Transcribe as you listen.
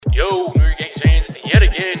Yo, New York Yankees fans, yet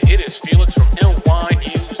again, it is Felix from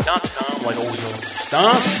NYYNEWS.com, like always on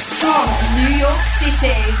Stars. From New York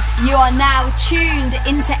City, you are now tuned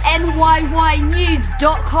into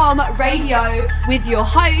NYYNEWS.com radio with your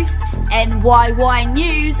host, NYY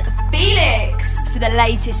News, Felix, for the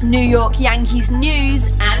latest New York Yankees news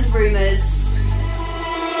and rumours.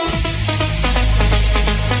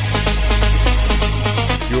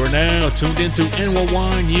 You are now tuned into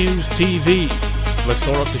NYYNEWS TV. Let's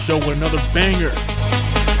start off the show with another banger.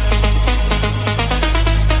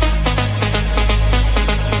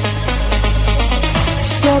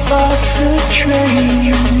 Step off the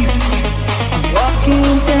train, I'm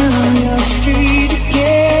walking down your street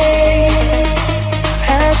again,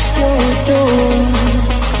 past your door,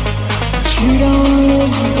 but you don't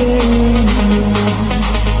live there anymore.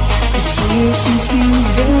 It's years since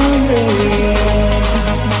you've been there.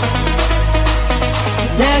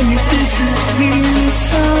 Now you disappeared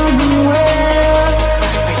somewhere.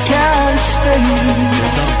 I got a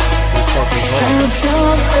space. Found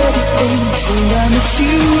some better things, and I miss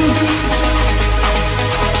you.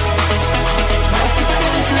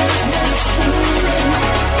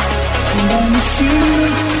 And I miss you.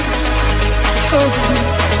 Oh.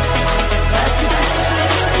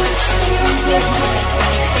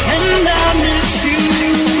 And I miss you.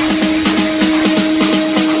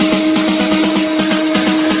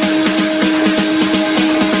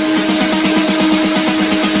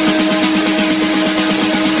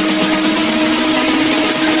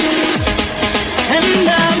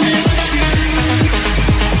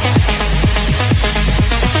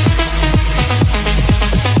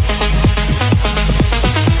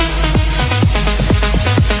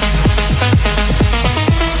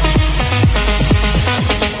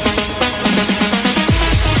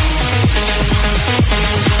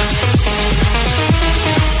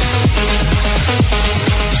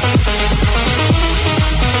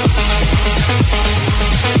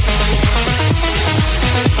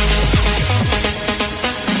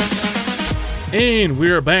 And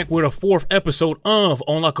we're back with a fourth episode of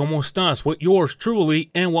Hola, cómo estás with yours truly,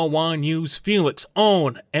 NYY News Felix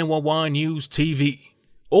on NYY News TV.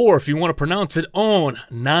 Or if you want to pronounce it, on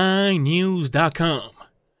NYYNEWS.com.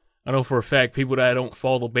 I know for a fact people that don't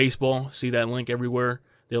follow baseball see that link everywhere.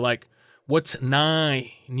 They're like, what's Nine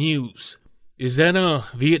News? Is that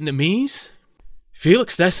Vietnamese?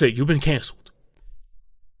 Felix, that's it. You've been canceled.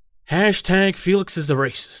 Hashtag Felix is a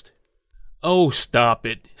racist. Oh, stop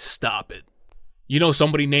it. Stop it. You know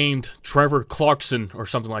somebody named Trevor Clarkson or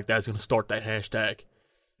something like that is going to start that hashtag.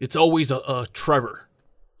 It's always a Trevor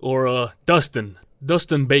or a Dustin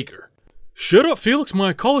Baker. Shut up, Felix.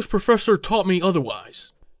 My college professor taught me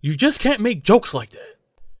otherwise. You just can't make jokes like that.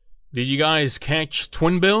 Did you guys catch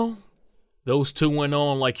Twin Bill? Those two went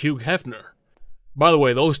on like Hugh Hefner. By the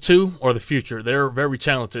way, those two are the future. They're very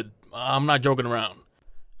talented. I'm not joking around.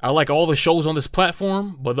 I like all the shows on this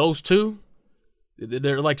platform, but those two,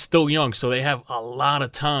 they're like still young, so they have a lot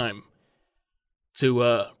of time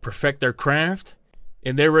to perfect their craft,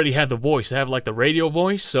 and they already have the voice. They have like the radio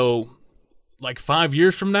voice, so like 5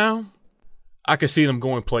 years from now, I could see them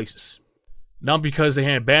going places. Not because they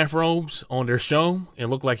had bathrobes on their show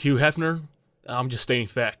and look like Hugh Hefner. I'm just stating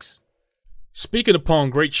facts. Speaking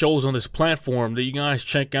upon great shows on this platform, do you guys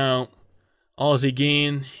check out Ozzie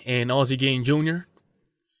Guillen and Ozzie Guillen Jr.?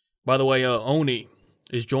 By the way, Oni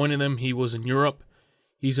is joining them. He was in Europe.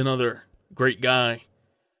 He's another great guy.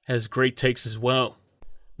 Has great takes as well.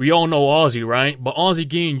 We all know Ozzy, right? But Ozzie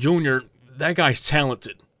Guillen Jr., that guy's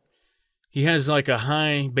talented. He has like a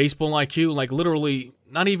high baseball IQ, like literally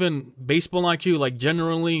not even baseball IQ, like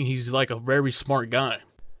generally he's like a very smart guy.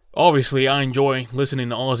 Obviously, I enjoy listening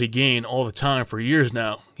to Ozzie Guillen all the time for years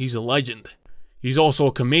now. He's a legend. He's also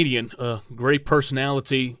a comedian, a great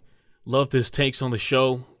personality. Loved his takes on the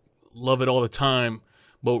show. Love it all the time.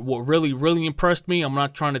 But what really, really impressed me, I'm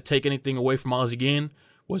not trying to take anything away from Ozzie Guillen,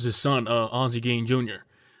 was his son, Ozzie Guillen Jr.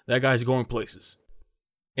 That guy's going places.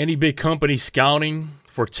 Any big company scouting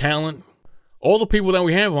for talent, all the people that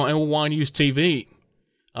we have on NYYNEWS TV,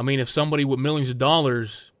 I mean, if somebody with millions of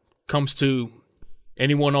dollars comes to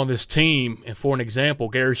anyone on this team, and for an example,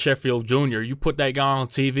 Gary Sheffield Jr., you put that guy on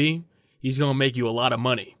TV, he's going to make you a lot of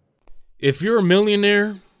money. If you're a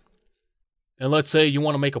millionaire, and let's say you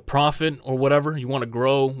want to make a profit or whatever, you want to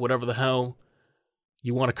grow, whatever the hell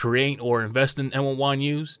you want to create or invest in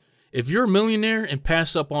NYYNEWS, if you're a millionaire and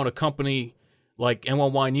pass up on a company like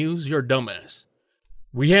NYYNEWS, you're a dumbass.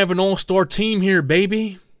 We have an all-star team here,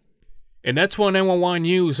 baby. And that's what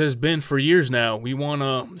NYYNEWS has been for years now. We want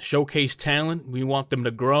to showcase talent. We want them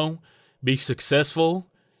to grow, be successful.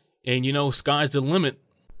 And, you know, sky's the limit.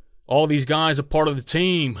 All these guys are part of the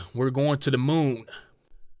team. We're going to the moon.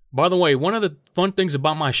 By the way, one of the fun things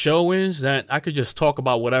about my show is that I could just talk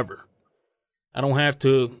about whatever. I don't have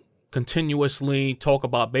to continuously talk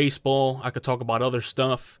about baseball. I could talk about other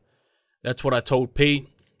stuff. That's what I told Pete.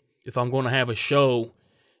 If I'm going to have a show,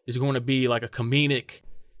 it's going to be like a comedic,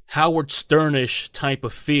 Howard Sternish type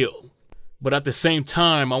of feel. But at the same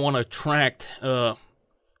time, I want to attract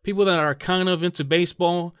people that are kind of into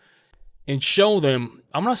baseball and show them.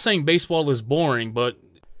 I'm not saying baseball is boring, but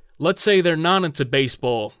let's say they're not into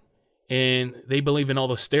baseball and they believe in all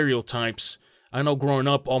the stereotypes. I know growing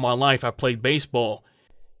up all my life, I played baseball.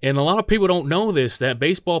 And a lot of people don't know this, that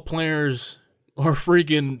baseball players are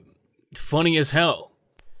freaking funny as hell.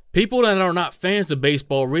 People that are not fans of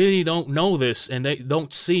baseball really don't know this, and they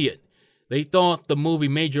don't see it. They thought the movie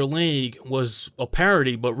Major League was a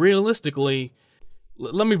parody, but realistically,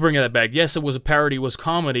 let me bring that back. Yes, it was a parody, it was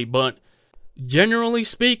comedy, but generally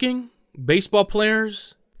speaking, baseball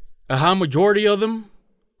players, a high majority of them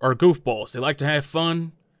are goofballs. They like to have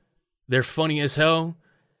fun. They're funny as hell.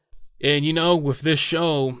 And you know, with this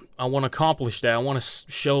show, I want to accomplish that. I want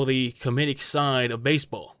to show the comedic side of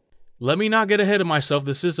baseball. Let me not get ahead of myself.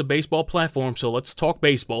 This is a baseball platform, so let's talk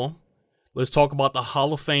baseball. Let's talk about the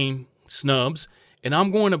Hall of Fame snubs. And I'm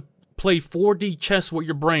going to play 4D chess with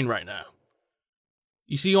your brain right now.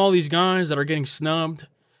 You see all these guys that are getting snubbed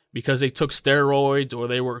because they took steroids or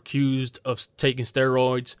they were accused of taking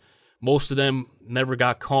steroids. Most of them never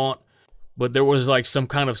got caught, but there was like some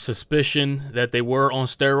kind of suspicion that they were on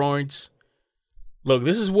steroids. Look,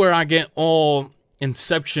 this is where I get all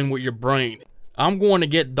inception with your brain. I'm going to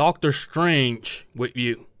get Doctor Strange with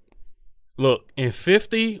you. Look, in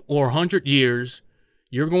 50 or 100 years,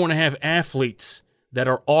 you're going to have athletes that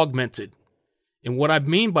are augmented. And what I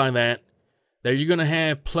mean by that you're going to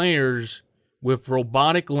have players with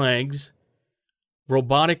robotic legs,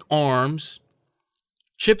 robotic arms,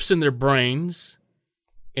 chips in their brains,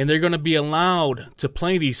 and they're going to be allowed to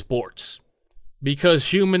play these sports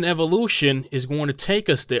because human evolution is going to take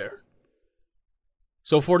us there.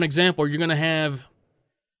 So for an example, you're going to have,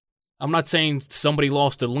 I'm not saying somebody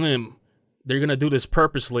lost a limb. They're going to do this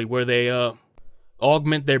purposely where they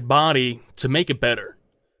augment their body to make it better.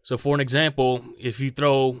 So for an example, if you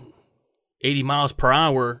throw 80 miles per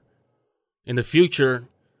hour in the future,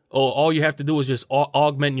 all you have to do is just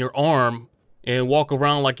augment your arm and walk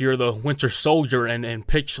around like you're the Winter Soldier and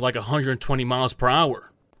pitch like 120 miles per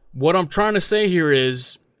hour. What I'm trying to say here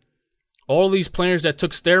is all these players that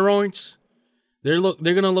took steroids, they're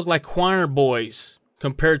going to look like choir boys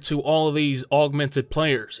compared to all of these augmented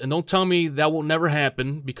players. And don't tell me that will never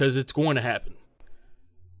happen, because it's going to happen.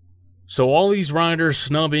 So all these writers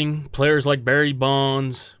snubbing players like Barry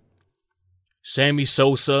Bonds, Sammy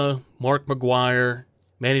Sosa, Mark McGwire,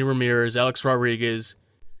 Manny Ramirez, Alex Rodriguez,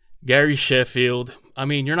 Gary Sheffield. I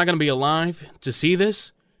mean, you're not going to be alive to see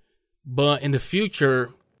this, but in the future,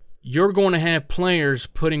 you're going to have players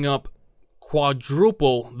putting up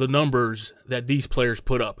quadruple the numbers that these players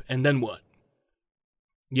put up. And then what?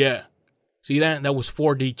 Yeah. See that? That was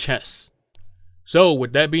 4D chess. So,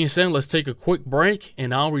 with that being said, let's take a quick break,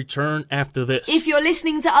 and I'll return after this. If you're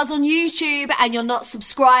listening to us on YouTube and you're not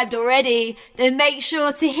subscribed already, then make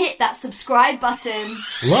sure to hit that subscribe button.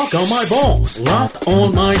 Lock on my balls. Locked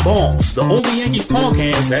on my balls. The only Yankees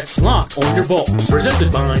podcast that's locked on your balls.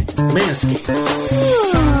 Presented by Manscaped.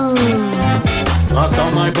 Locked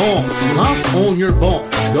on my balls. Locked on your balls.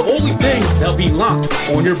 The only thing that'll be locked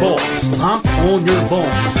on your balls. Locked on your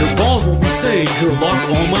balls. Your balls will be saved. You're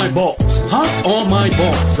locked on my balls. Locked on my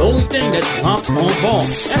balls. The only thing that's locked on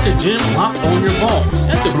balls. At the gym, locked on your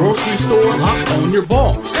balls. At the grocery store, locked on your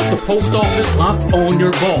balls. At the post office, locked on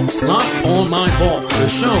your balls. Locked on my balls. The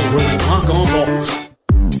show where we lock on balls.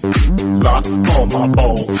 Lock on my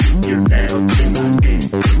balls, you're now tuned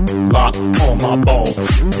in. Lock on my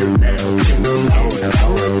balls, you're now tuned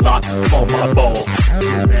in. Lock on my balls,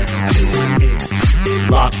 you're now tuned in.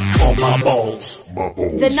 Lock on my balls.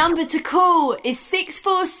 The number to call is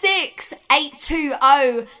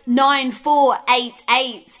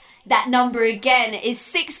 646-820-9488. That number again is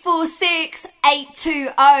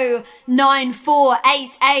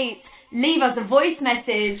 646-820-9488. Leave us a voice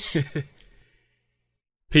message.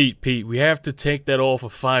 Pete, we have to take that off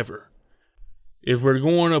of Fiverr. If we're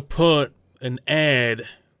going to put an ad,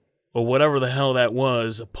 or whatever the hell that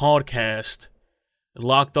was, a podcast,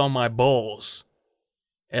 locked on my balls,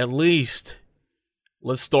 at least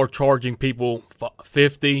let's start charging people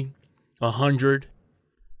 $50, $100.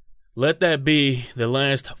 Let that be the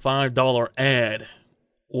last $5 ad,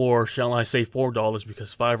 or shall I say $4,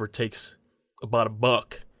 because Fiverr takes about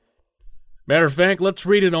 $1. Matter of fact, let's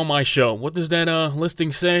read it on my show. What does that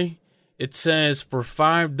listing say? It says, for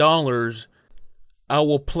 $5, I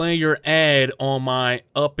will play your ad on my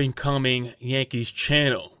up-and-coming Yankees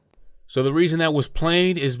channel. So the reason that was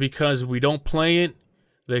played is because if we don't play it,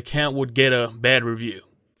 the account would get a bad review.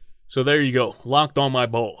 So there you go. Locked on my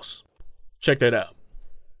balls. Check that out.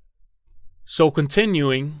 So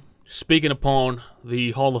continuing, speaking upon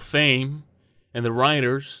the Hall of Fame and the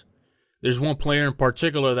writers, there's one player in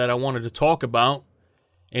particular that I wanted to talk about,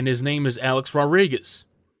 and his name is Alex Rodriguez.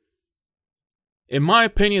 In my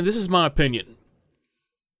opinion, this is my opinion.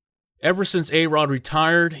 Ever since A-Rod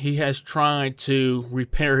retired, he has tried to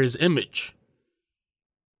repair his image.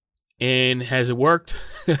 And has it worked?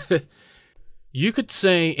 You could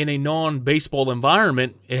say in a non-baseball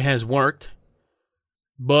environment, it has worked.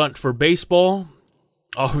 But for baseball,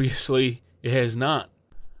 obviously, it has not.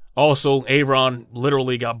 Also, A-Rod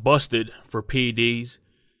literally got busted for PEDs.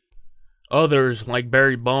 Others, like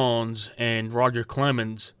Barry Bonds and Roger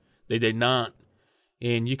Clemens, they did not.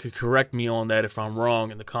 And you could correct me on that if I'm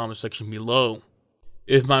wrong in the comment section below.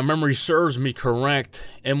 If my memory serves me correct,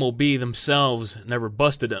 MLB themselves never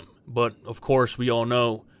busted him. But, of course, we all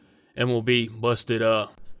know MLB busted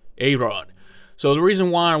A-Rod. So the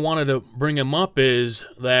reason why I wanted to bring him up is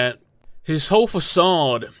that his whole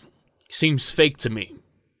facade seems fake to me.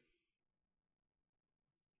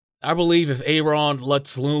 I believe if A-Rod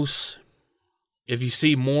lets loose, if you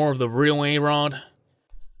see more of the real A-Rod,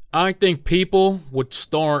 I think people would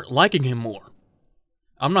start liking him more.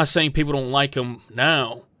 I'm not saying people don't like him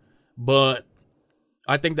now, but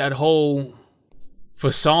I think that whole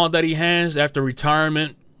facade that he has after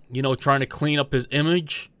retirement, trying to clean up his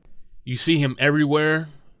image, you see him everywhere,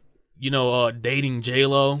 dating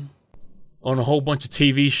J-Lo on a whole bunch of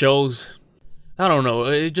TV shows. I don't know,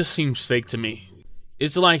 it just seems fake to me.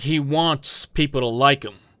 It's like he wants people to like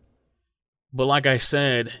him. But like I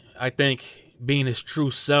said, I think being his true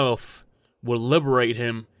self will liberate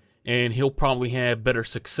him, and he'll probably have better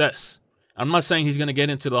success. I'm not saying he's going to get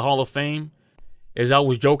into the Hall of Fame. As I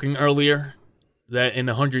was joking earlier, that in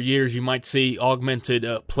 100 years you might see augmented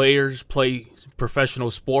players play professional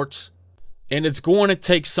sports. And it's going to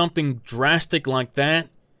take something drastic like that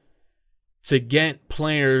to get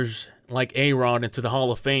players like A-Rod into the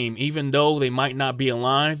Hall of Fame, even though they might not be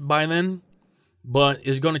alive by then. But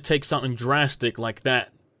it's going to take something drastic like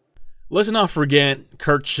that. Let's not forget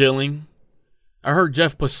Curt Schilling. I heard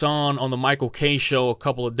Jeff Passan on the Michael Kay show a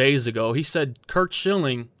couple of days ago. He said Curt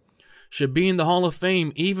Schilling should be in the Hall of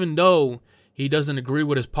Fame even though he doesn't agree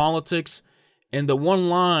with his politics. And the one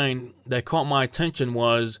line that caught my attention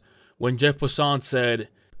was when Jeff Passan said,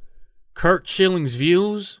 Curt Schilling's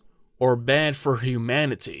views are bad for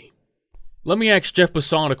humanity. Let me ask Jeff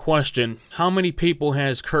Passan a question. How many people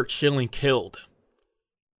has Curt Schilling killed?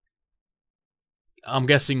 I'm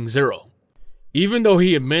guessing 0. Even though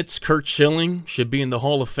he admits Curt Schilling should be in the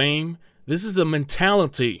Hall of Fame, this is a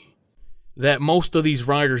mentality that most of these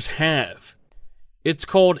writers have. It's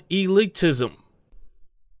called elitism,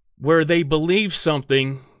 where they believe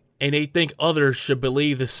something and they think others should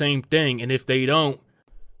believe the same thing. And if they don't,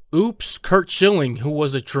 oops, Curt Schilling, who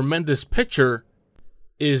was a tremendous pitcher,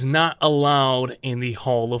 is not allowed in the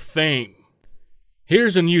Hall of Fame.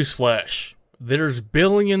 Here's a newsflash. There's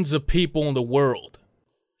billions of people in the world.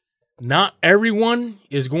 Not everyone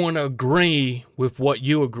is going to agree with what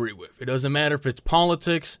you agree with. It doesn't matter if it's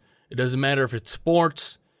politics. It doesn't matter if it's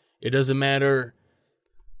sports. It doesn't matter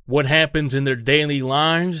what happens in their daily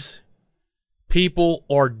lives. People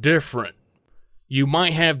are different. You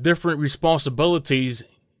might have different responsibilities.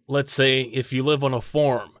 Let's say if you live on a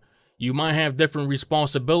farm. You might have different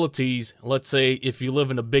responsibilities. Let's say if you live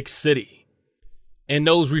in a big city. And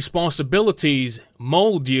those responsibilities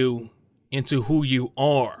mold you into who you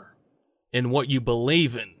are and what you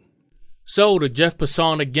believe in. So to Jeff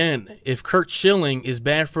Passan again, if Curt Schilling is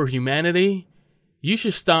bad for humanity, you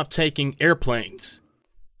should stop taking airplanes.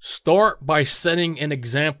 Start by setting an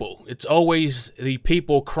example. It's always the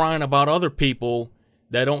people crying about other people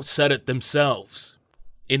that don't set it themselves.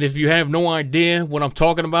 And if you have no idea what I'm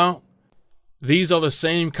talking about, these are the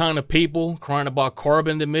same kind of people crying about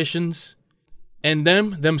carbon emissions. And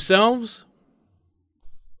themselves,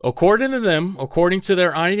 according to them, according to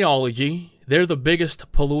their ideology, they're the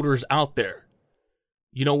biggest polluters out there.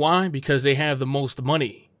 You know why? Because they have the most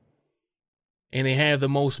money. And they have the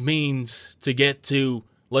most means to get to,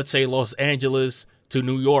 let's say, Los Angeles to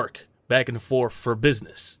New York, back and forth for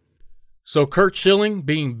business. So Curt Schilling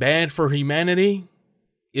being bad for humanity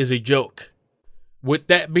is a joke. With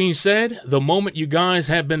that being said, the moment you guys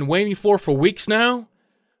have been waiting for weeks now,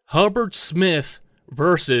 Hubbard Smith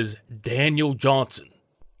versus Daniel Johnson.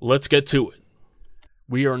 Let's get to it.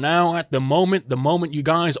 We are now at the moment you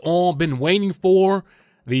guys all been waiting for,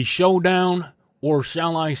 the showdown, or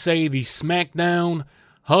shall I say the SmackDown,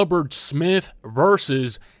 Hubbard Smith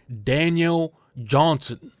versus Daniel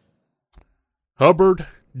Johnson. Hubbard,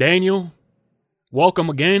 Daniel, welcome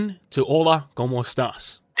again to Hola, cómo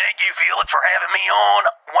estás. Thank you, Felix, for having me on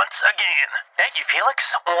once again. Thank you,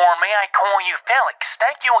 Felix, or may I call you Felix?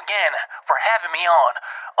 Thank you again for having me on.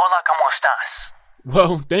 Hola, ¿cómo estás?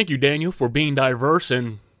 Well, thank you, Daniel, for being diverse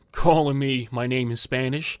and calling me my name in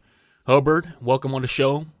Spanish. Hubbard, welcome on the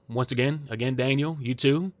show once again. Again, Daniel, you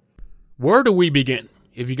too. Where do we begin?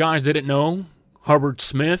 If you guys didn't know, Hubbard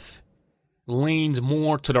Smith leans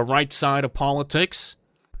more to the right side of politics.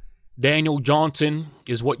 Daniel Johnson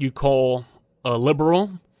is what you call a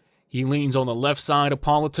liberal. He leans on the left side of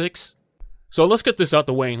politics. So let's get this out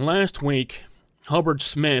the way. Last week, Hubbard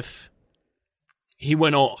Smith, he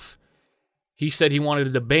went off. He said he wanted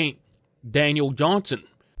to debate Daniel Johnson.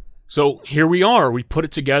 So here we are. We put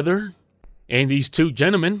it together, and these two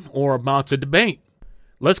gentlemen are about to debate.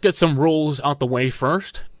 Let's get some rules out the way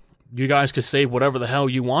first. You guys can say whatever the hell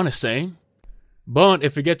you want to say. But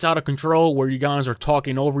if it gets out of control where you guys are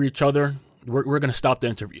talking over each other, we're going to stop the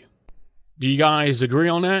interview. Do you guys agree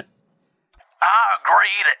on that? I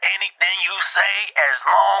agree to anything you say as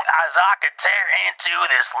long as I could tear into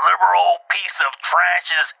this liberal piece of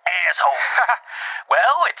trash's asshole.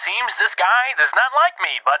 Well, it seems this guy does not like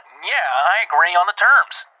me, but yeah, I agree on the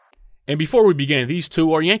terms. And before we begin, these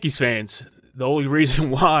two are Yankees fans. The only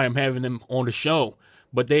reason why I'm having them on the show.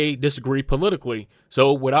 But they disagree politically.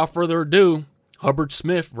 So without further ado, Hubbard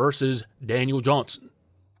Smith versus Daniel Johnson.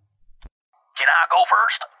 Can I go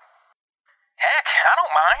first? Heck, I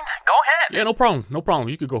don't mind. Go ahead. Yeah, no problem. No problem.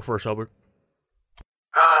 You could go first, Hubbard.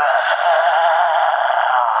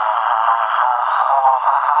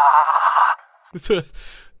 The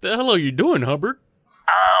hell are you doing, Hubbard?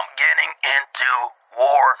 I'm getting into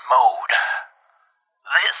war mode.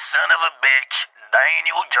 This son of a bitch,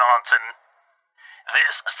 Daniel Johnson,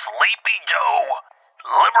 this sleepy Joe,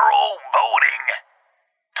 liberal voting,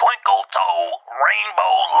 twinkle toe,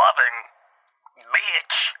 rainbow loving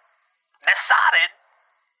bitch decided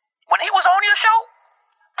when he was on your show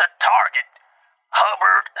to target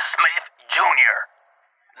Hubbard Smith Jr.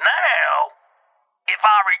 Now, if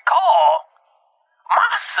I recall,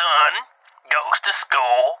 my son goes to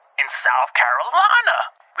school in South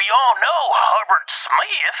Carolina. We all know Hubbard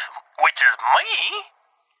Smith, which is me.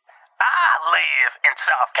 I live in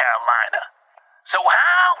South Carolina. So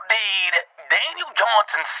how did Daniel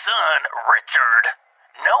Johnson's son, Richard,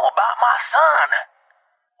 know about my son?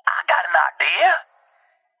 I got an idea.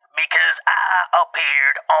 Because I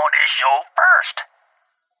appeared on this show first.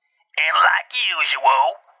 And like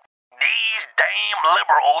usual, these damn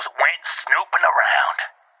liberals went snooping around.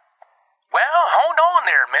 Well, hold on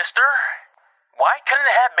there, mister. Why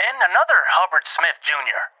couldn't it have been another Hubbard Smith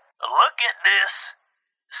Jr.? Look at this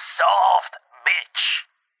soft bitch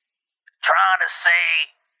trying to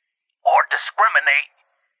say or discriminate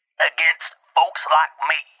against folks like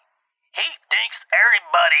me. He thinks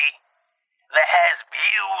everybody that has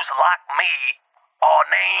views like me are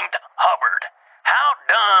named Hubbard. How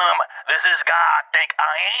dumb does this guy think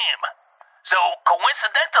I am? So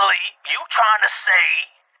coincidentally, you trying to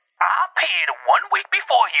say I appeared 1 week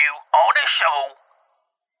before you on this show,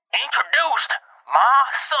 introduced my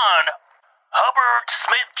son, Hubbard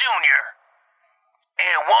Smith Jr.,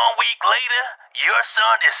 and 1 week later, your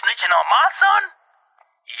son is snitching on my son?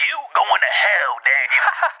 You going to hell, Daniel.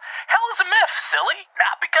 Hell is a myth, silly.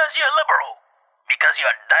 Not because you're liberal. Because you're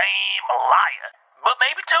a damn liar. But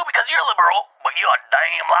maybe too because you're liberal, but you're a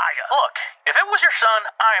damn liar. Look, if it was your son,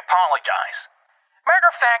 I apologize. Matter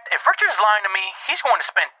of fact, if Richard's lying to me, he's going to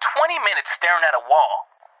spend 20 minutes staring at a wall.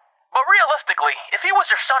 But realistically, if he was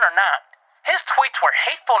your son or not, his tweets were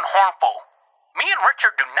hateful and harmful. Me and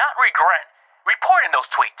Richard do not regret reporting those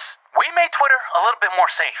tweets. We made Twitter a little bit more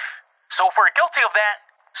safe. So if we're guilty of that,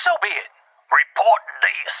 so be it. Report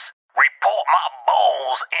this. Report my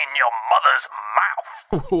balls in your mother's mouth.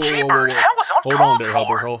 Jeepers, that was uncalled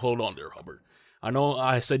for. Hold on there, Hubbard. I know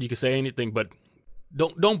I said you could say anything, but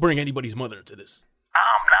don't bring anybody's mother into this.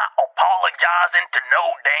 I'm not apologizing to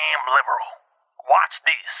no damn liberal. Watch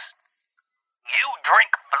this. You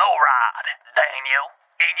drink fluoride, Daniel,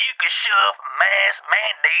 and you can shove mask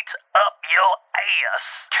mandates up your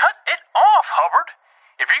ass. Cut it off, Hubbard.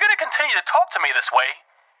 If you're gonna continue to talk to me this way,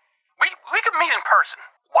 we could meet in person.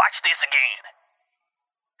 Watch this again.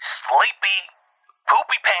 Sleepy,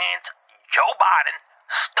 poopy pants Joe Biden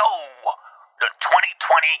stole the 2020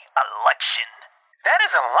 election. That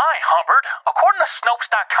is a lie, Hubbard. According to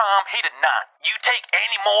Snopes.com, he did not. You take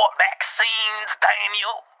any more vaccines,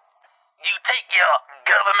 Daniel? You take your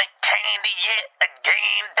government candy yet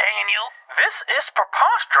again, Daniel? This is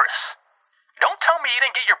preposterous. Don't tell me you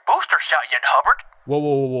didn't get your booster shot yet, Hubbard.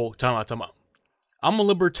 Whoa. Time out. I'm a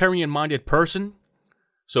libertarian-minded person,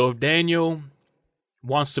 so if Daniel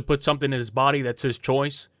wants to put something in his body, that's his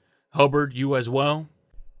choice. Hubbard, you as well.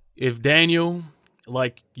 If Daniel,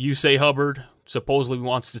 like you say, Hubbard, supposedly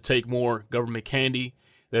wants to take more government candy,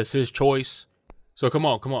 that's his choice. So come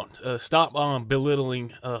on. Stop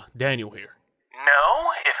belittling Daniel here.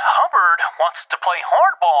 No, if Hubbard wants to play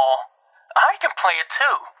hardball, I can play it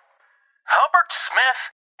too. Hubbard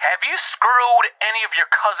Smith, have you screwed any of your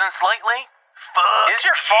cousins lately? Fuck. Is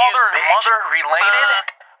your father and mother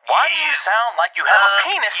related? Why do you sound like you have a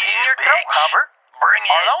penis in your throat, Hubbard? Bring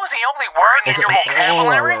it. Are those the only words in your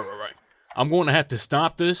vocabulary? Right. I'm going to have to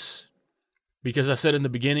stop this because I said in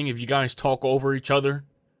the beginning, if you guys talk over each other,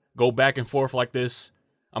 go back and forth like this,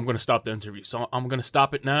 I'm going to stop the interview. So I'm going to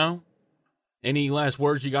stop it now. Any last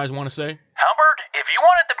words you guys want to say? Hubbard, if you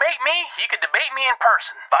want to debate me, you can debate me in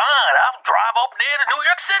person. Fine, I'll drive up there to New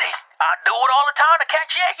York City. I do it all the time to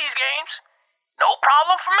catch Yankees games. No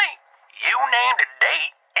problem for me. You name the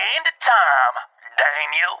date and the time,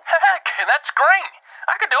 Daniel. Heck, that's great.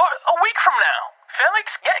 I could do it a week from now.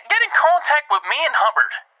 Felix, get in contact with me and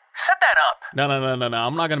Hubbard. Set that up. No.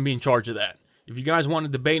 I'm not going to be in charge of that. If you guys want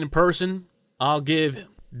to debate in person, I'll give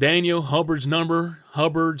Daniel Hubbard's number,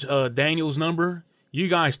 Daniel's number. You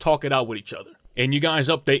guys talk it out with each other. And you guys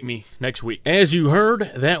update me next week. As you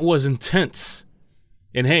heard, that was intense.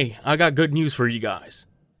 And hey, I got good news for you guys.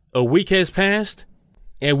 A week has passed,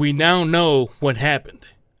 and we now know what happened.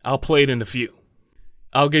 I'll play it in a few.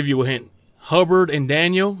 I'll give you a hint. Hubbard and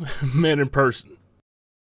Daniel met in person.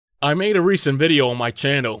 I made a recent video on my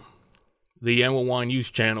channel, the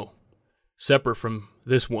NYYNEWS channel, separate from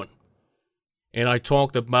this one. And I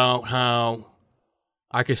talked about how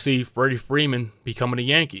I could see Freddie Freeman becoming a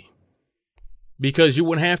Yankee. Because you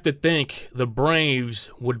would have to think the Braves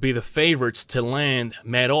would be the favorites to land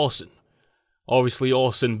Matt Olson. Obviously,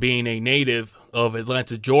 Olson being a native of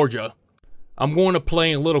Atlanta, Georgia. I'm going to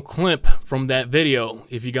play a little clip from that video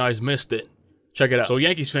if you guys missed it. Check it out. So,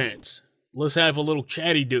 Yankees fans, let's have a little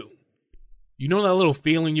chatty-do. You know that little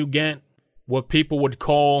feeling you get? What people would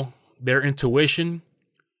call their intuition?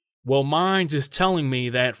 Well, mine is telling me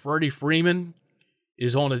that Freddie Freeman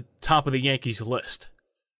is on the top of the Yankees list.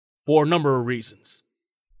 For a number of reasons.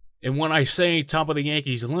 And when I say top of the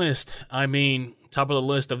Yankees list, I mean top of the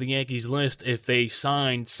list of the Yankees list if they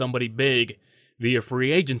signed somebody big via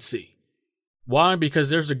free agency. Why?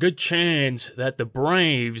 Because there's a good chance that the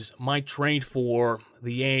Braves might trade for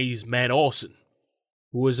the A's Matt Olson,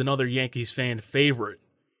 who is another Yankees fan favorite,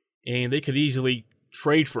 and they could easily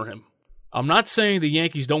trade for him. I'm not saying the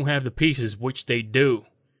Yankees don't have the pieces, which they do.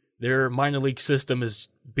 Their minor league system is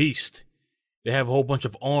beast. They have a whole bunch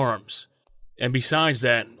of arms. And besides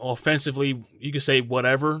that, offensively, you can say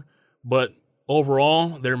whatever, but overall,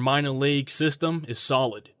 their minor league system is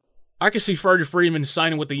solid. I can see Freddie Freeman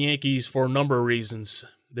signing with the Yankees for a number of reasons.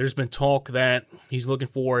 There's been talk that he's looking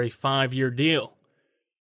for a 5-year deal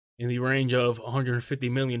in the range of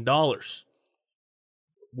 $150 million,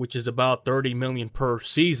 which is about $30 million per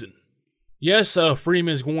season. Yes,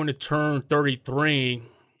 Freeman is going to turn 33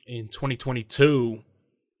 in 2022,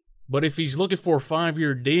 but if he's looking for a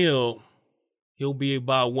 5-year deal, he'll be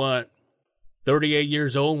about, 38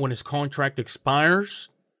 years old when his contract expires?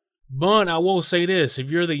 But I will say this, if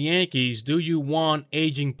you're the Yankees, do you want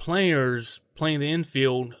aging players playing the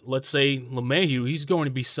infield? Let's say LeMahieu, he's going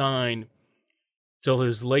to be signed till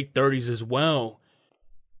his late 30s as well.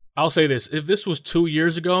 I'll say this, if this was 2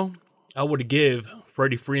 years ago, I would give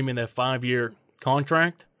Freddie Freeman that 5-year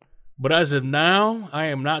contract. But as of now, I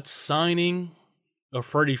am not signing a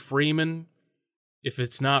Freddie Freeman if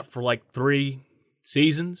it's not for 3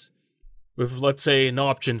 seasons, with, let's say, an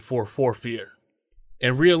option for a 4th year.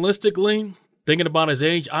 And realistically, thinking about his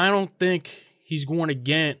age, I don't think he's going to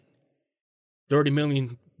get $30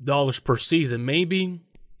 million per season. Maybe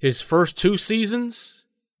his first 2 seasons,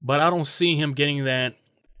 but I don't see him getting that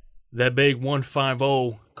big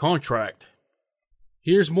 150 contract.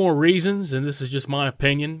 Here's more reasons, and this is just my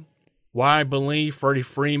opinion, why I believe Freddie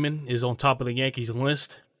Freeman is on top of the Yankees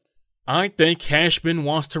list. I think Cashman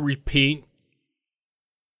wants to repeat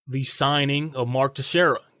the signing of Mark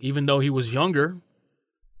Teixeira. Even though he was younger,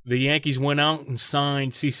 the Yankees went out and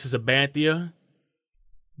signed Cesar Sabathia.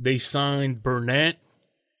 They signed Burnett.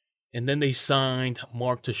 And then they signed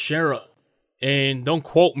Mark Teixeira. And don't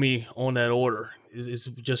quote me on that order. It's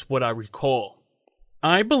just what I recall.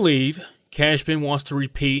 I believe Cashman wants to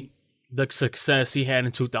repeat the success he had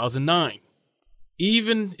in 2009,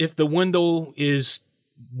 even if the window is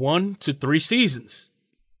 1 to 3 seasons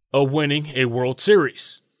of winning a World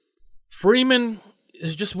Series. Freeman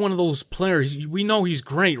is just one of those players. We know he's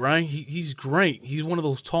great, right? He's great. He's one of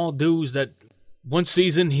those tall dudes that one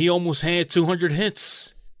season he almost had 200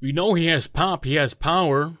 hits. We know he has pop. He has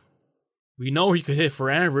power. We know he could hit for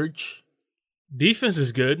average. Defense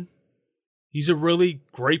is good. He's a really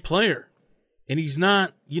great player. And he's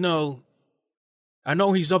not, I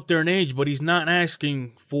know he's up there in age, but he's not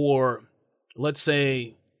asking for, let's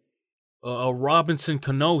say, a Robinson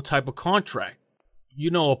Cano type of contract.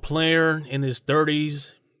 A player in his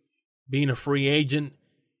 30s, being a free agent,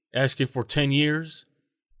 asking for 10 years.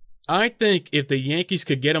 I think if the Yankees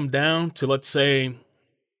could get him down to, let's say,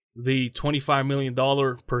 the $25 million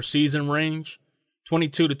per season range,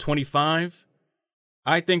 22 to 25,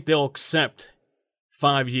 I think they'll accept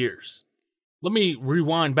 5 years. Let me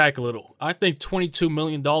rewind back a little. I think $22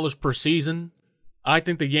 million per season, I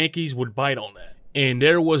think the Yankees would bite on that. And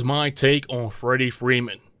there was my take on Freddie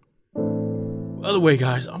Freeman. By the way,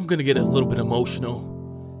 guys, I'm going to get a little bit emotional.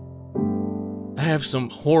 I have some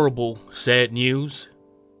horrible, sad news.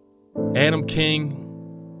 Adam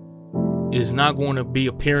King is not going to be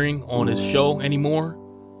appearing on his show anymore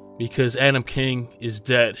because Adam King is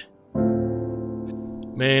dead.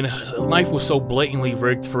 Man, life was so blatantly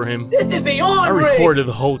rigged for him. This is beyond I recorded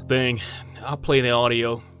the whole thing. I'll play the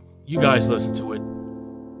audio. You guys listen to it.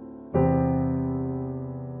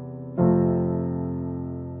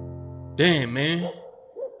 Damn, man.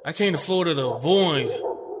 I came to Florida to avoid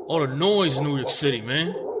all the noise in New York City,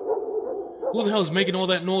 man. Who the hell's making all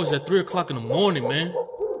that noise at 3 o'clock in the morning, man?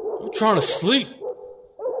 I'm trying to sleep.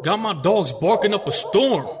 Got my dogs barking up a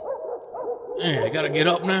storm. Man, I gotta get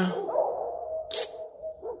up now.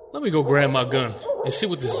 Let me go grab my gun and see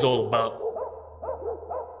what this is all about.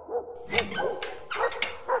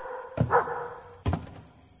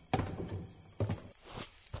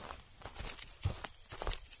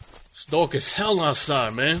 It's dark as hell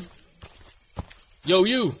outside, man. Yo,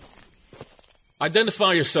 you.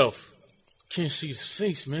 Identify yourself. Can't see his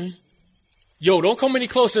face, man. Yo, don't come any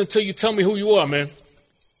closer until you tell me who you are, man.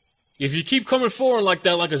 If you keep coming forward like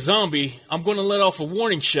that, like a zombie, I'm gonna let off a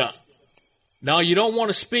warning shot. Now, you don't want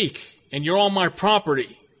to speak, and you're on my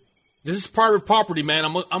property. This is private property, man.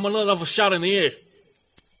 I'm gonna let off a shot in the air.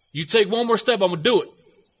 You take one more step, I'm gonna do it.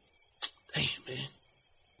 Damn, man.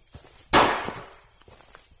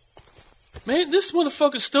 Man, this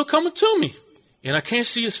motherfucker's still coming to me. And I can't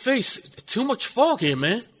see his face. Too much fog here,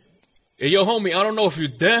 man. Hey, yo, homie, I don't know if you're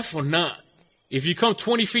deaf or not. If you come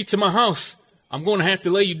 20 feet to my house, I'm gonna have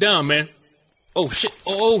to lay you down, man. Oh, shit.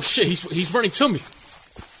 Oh, shit. He's running to me.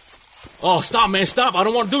 Oh, stop, man, stop. I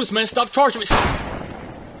don't want to do this, man. Stop charging me.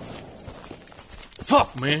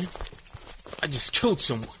 Fuck, man. I just killed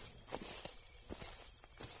someone.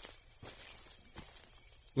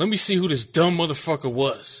 Let me see who this dumb motherfucker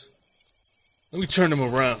was. Let me turn him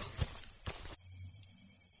around.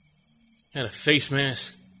 Had a face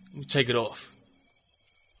mask. Let me take it off.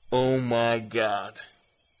 Oh, my God.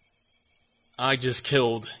 I just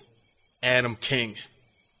killed Adam King.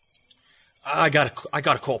 I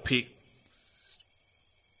gotta call Pete.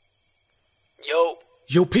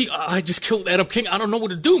 Yo, Pete, I just killed Adam King. I don't know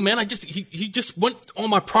what to do, man. He just went on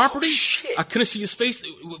my property. Oh, shit. I couldn't see his face.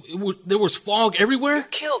 There was fog everywhere. You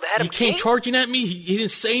killed Adam King? He came charging at me. He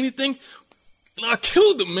didn't say anything. I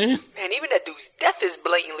killed him, man. Man, even that dude's death is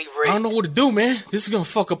blatantly rigged. I don't know what to do, man. This is gonna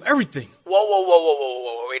fuck up everything.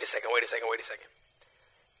 Whoa. Wait a second.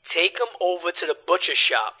 Take him over to the butcher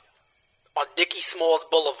shop on Dickie Smalls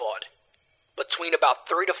Boulevard. Between about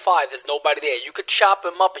 3 to 5, there's nobody there. You could chop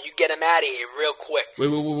him up and you get him out of here real quick.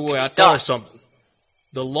 Wait. I thought of something.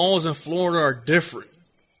 The laws in Florida are different.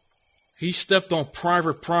 He stepped on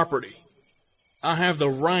private property. I have the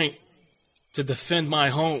right to defend my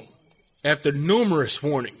home after numerous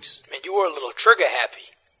warnings. Man, you were a little trigger happy.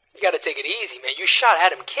 You gotta take it easy, man. You shot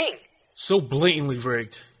Adam King. So blatantly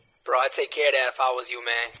rigged. Bro, I'd take care of that if I was you,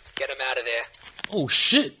 man. Get him out of there. Oh,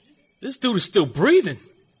 shit. This dude is still breathing.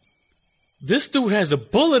 This dude has a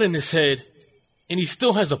bullet in his head, and he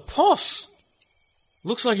still has a pulse.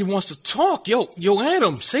 Looks like he wants to talk. Yo,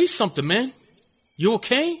 Adam, say something, man. You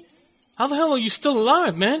okay? How the hell are you still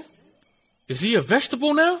alive, man? Is he a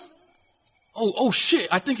vegetable now? Oh, shit,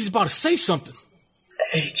 I think he's about to say something.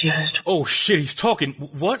 I just Oh, shit, he's talking.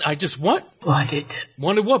 What? I just what? wanted to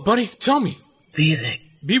Wanted what, buddy? Tell me. be the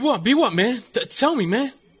Be what, man? Tell me,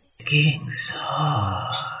 man. king's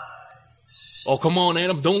heart. Oh, come on,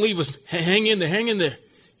 Adam. Don't leave us. Hang in there.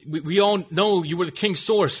 We all know you were the king's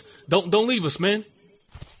source. Don't leave us, man.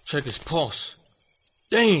 Check his pulse.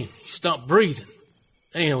 Damn, he stopped breathing.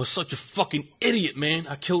 Damn, I was such a fucking idiot, man.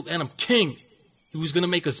 I killed Adam King. He was gonna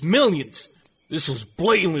make us millions. This was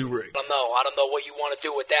blatantly rigged. I don't know what you want to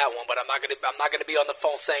do with that one, but I'm not gonna be on the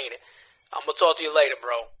phone saying it. I'm gonna talk to you later,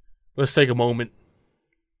 bro. Let's take a moment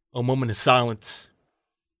of silence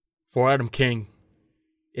for Adam King,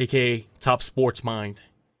 aka Top Sports Mind,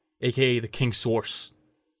 aka the King Source.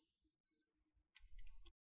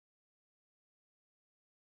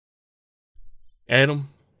 Adam,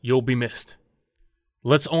 you'll be missed.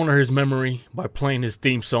 Let's honor his memory by playing his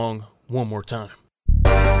theme song one more time.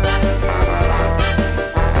 We're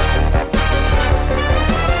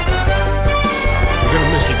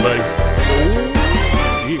gonna miss you, buddy.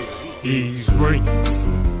 Oh, yeah, he's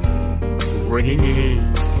ringing in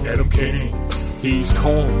Adam King. He's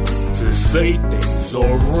calling to say things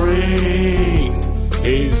are rigged.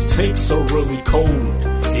 His takes are really cold.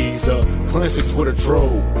 He's a classic Twitter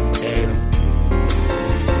troll. Adam King.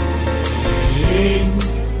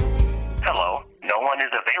 Hello, no one is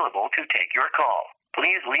available to take your call.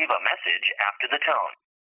 Please leave a message after the tone.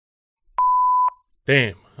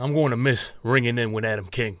 Damn, I'm going to miss ringing in with Adam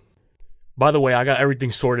King. By the way, I got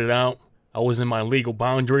everything sorted out. I was in my legal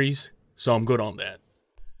boundaries, so I'm good on that.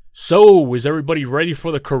 So, is everybody ready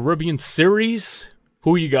for the Caribbean series?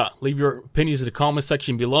 Who you got? Leave your opinions in the comment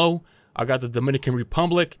section below. I got the Dominican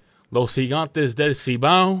Republic, Los Gigantes del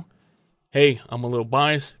Cibao. Hey, I'm a little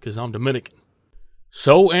biased because I'm Dominican.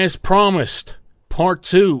 So, as promised, Part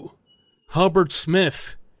 2. Hubbard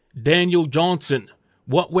Smith, Daniel Johnson,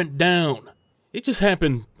 what went down? It just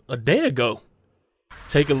happened a day ago.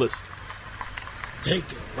 Take a listen. Take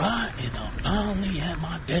a ride and I'm finally at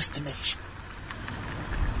my destination.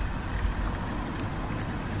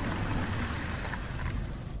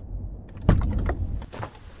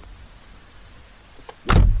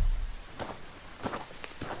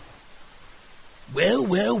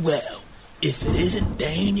 Well, if it isn't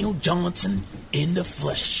Daniel Johnson in the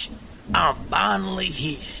flesh, I'm finally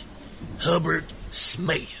here. Hubbard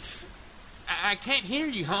Smith. I can't hear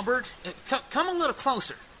you, Hubbard. Come a little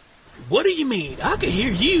closer. What do you mean? I can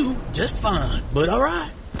hear you just fine, but all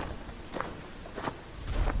right.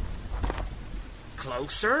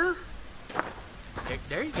 Closer?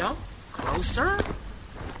 There you go. Closer?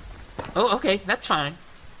 Oh, okay, that's fine.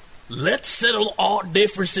 Let's settle all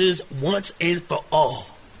differences once and for all.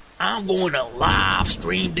 I'm going to live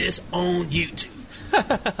stream this on YouTube.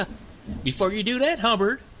 Before you do that,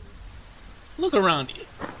 Hubbard, look around you.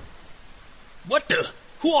 What the?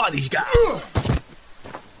 Who are these guys?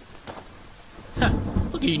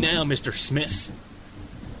 Look at you now, Mr. Smith.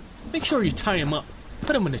 Make sure you tie him up.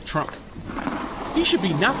 Put him in the trunk. He should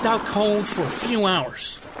be knocked out cold for a few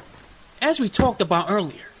hours. As we talked about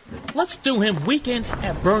earlier, let's do him weekend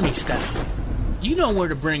at Bernie style. You know where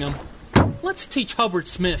to bring him. Let's teach Hubbard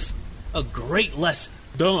Smith a great lesson.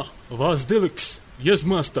 Da, was Dilix. Yes,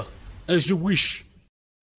 master. As you wish.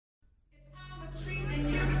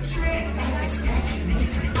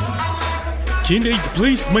 Can I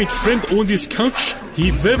place my friend on this couch?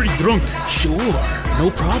 He very drunk. Sure, no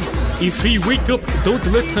problem. If he wake up, don't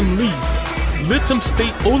let him leave. Let him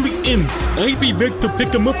stay only in. I'll be back to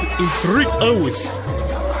pick him up in 3 hours.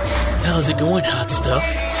 How's it going, hot stuff?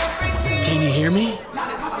 Can you hear me?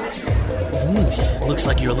 Looks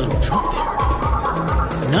like you're a little drunk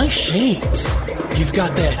there. Nice shades. You've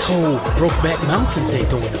got that whole Brokeback Mountain thing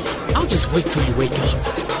going on. I'll just wait till you wake up.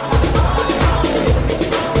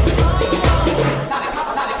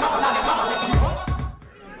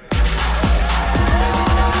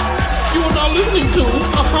 Listening to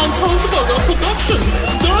a Hans Hansberger production.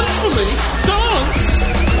 Dance for me, dance.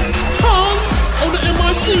 Hans on the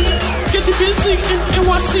NYC, getting busy in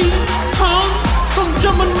NYC. Hans from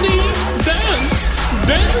Germany, dance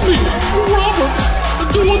with me. Robert,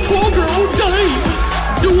 do a twirl girl, Dave.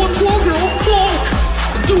 Do a twirl girl, Clark.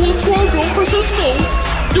 Do a twirl girl, Francisco.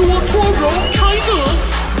 Do a twirl girl, Kaiser.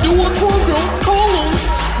 Do a twirl girl, Carlos.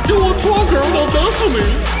 Do a twirl girl, now dance for me.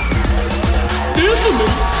 Dance for me.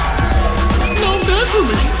 No, dance for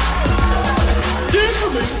me. Dance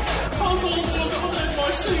for me.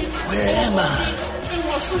 Where am I?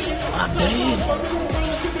 I'm dead.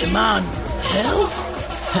 Am I in hell?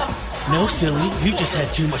 No, silly. You just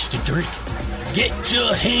had too much to drink. Get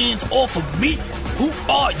your hands off of me. Who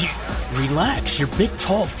are you? Relax. Your big,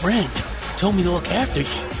 tall friend told me to look after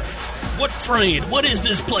you. What friend? What is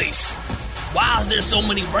this place? Why is there so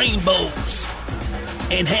many rainbows?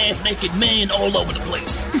 And half-naked men all over the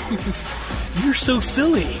place. You're so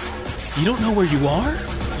silly. You don't know where you are?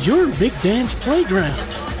 You're in Big Dan's playground,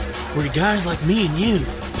 where guys like me and you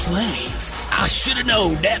play. I should have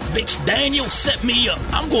known that bitch Daniel set me up.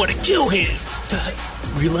 I'm going to kill him.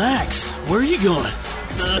 Relax. Where are you going?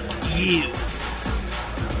 Fuck you.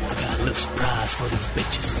 I got a little surprise for these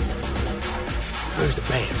bitches. Where's the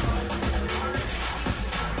bathroom?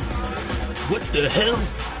 What the hell?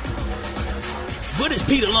 What is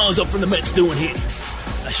Pete Alonso from the Mets doing here?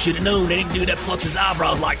 I should have known any dude that plucks his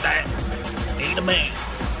eyebrows like that ain't a man.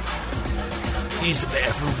 Use the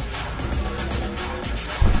bathroom.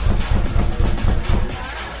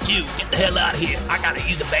 You, get the hell out of here. I gotta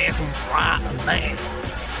use the bathroom right now.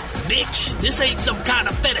 Bitch, this ain't some kind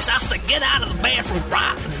of fetish. I said get out of the bathroom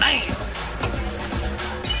right now.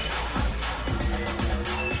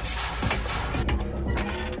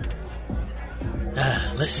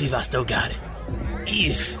 Let's see if I still got it.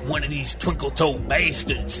 If one of these twinkle-toed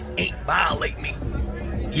bastards ain't violate me.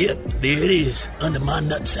 Yep, there it is, under my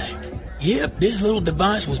nutsack. Yep, this little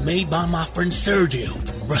device was made by my friend Sergio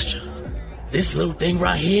from Russia. This little thing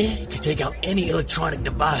right here can take out any electronic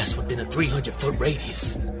device within a 300-foot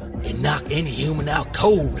radius and knock any human out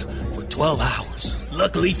cold for 12 hours.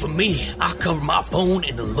 Luckily for me, I cover my phone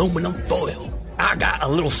in aluminum foil. I got a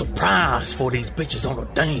little surprise for these bitches on the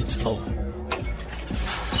dance floor.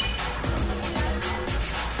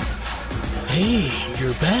 Hey,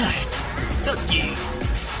 you're back. Fuck you.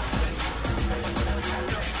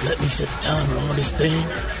 Let me set the timer on this thing.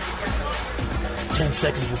 10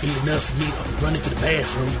 seconds will be enough for me to run into the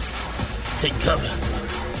bathroom, take cover.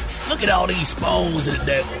 Look at all these spawns of the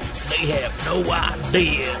devil. They have no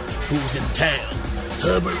idea who's in town.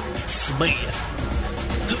 Hubbard Smith.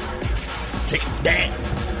 Take that.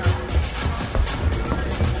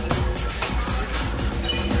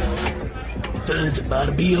 Fun's about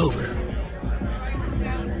to be over.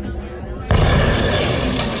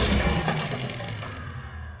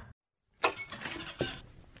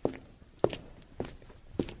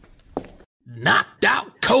 Knocked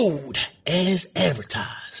out cold as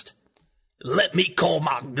advertised. Let me call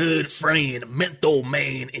my good friend Menthol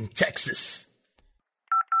Man in Texas.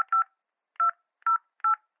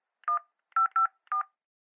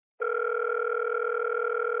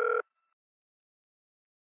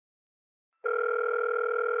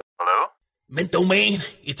 Hello? Menthol Man,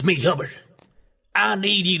 it's me, Hubbard. I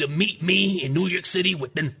need you to meet me in New York City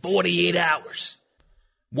within 48 hours.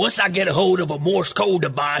 Once I get a hold of a Morse code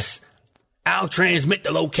device, I'll transmit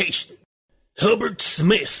the location. Hubbard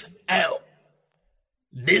Smith, out.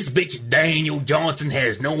 This bitch Daniel Johnson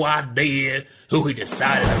has no idea who he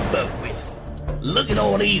decided to fuck with. Look at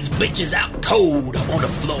all these bitches out cold on the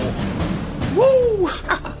floor. Woo!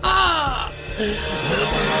 Ha ha!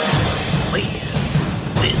 Hubbard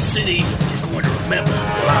Smith. This city is going to remember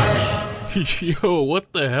my name. Yo,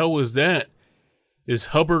 what the hell was that? Is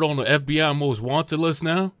Hubbard on the FBI most wanted list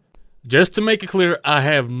now? Just to make it clear, I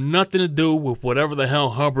have nothing to do with whatever the hell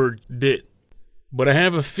Hubbard did. But I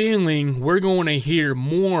have a feeling we're going to hear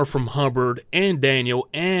more from Hubbard and Daniel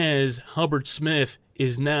as Hubbard Smith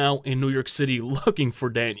is now in New York City looking for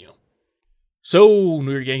Daniel. So,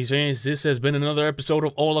 New York Yankees fans, this has been another episode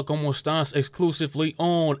of Hola, cómo estás, exclusively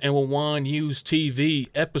on NYYNEWS TV,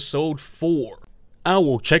 episode 4. I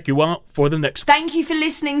will check you out for the next one. Thank you for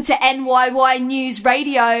listening to NYY News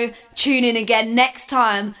Radio. Tune in again next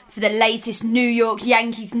time for the latest New York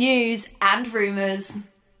Yankees news and rumours.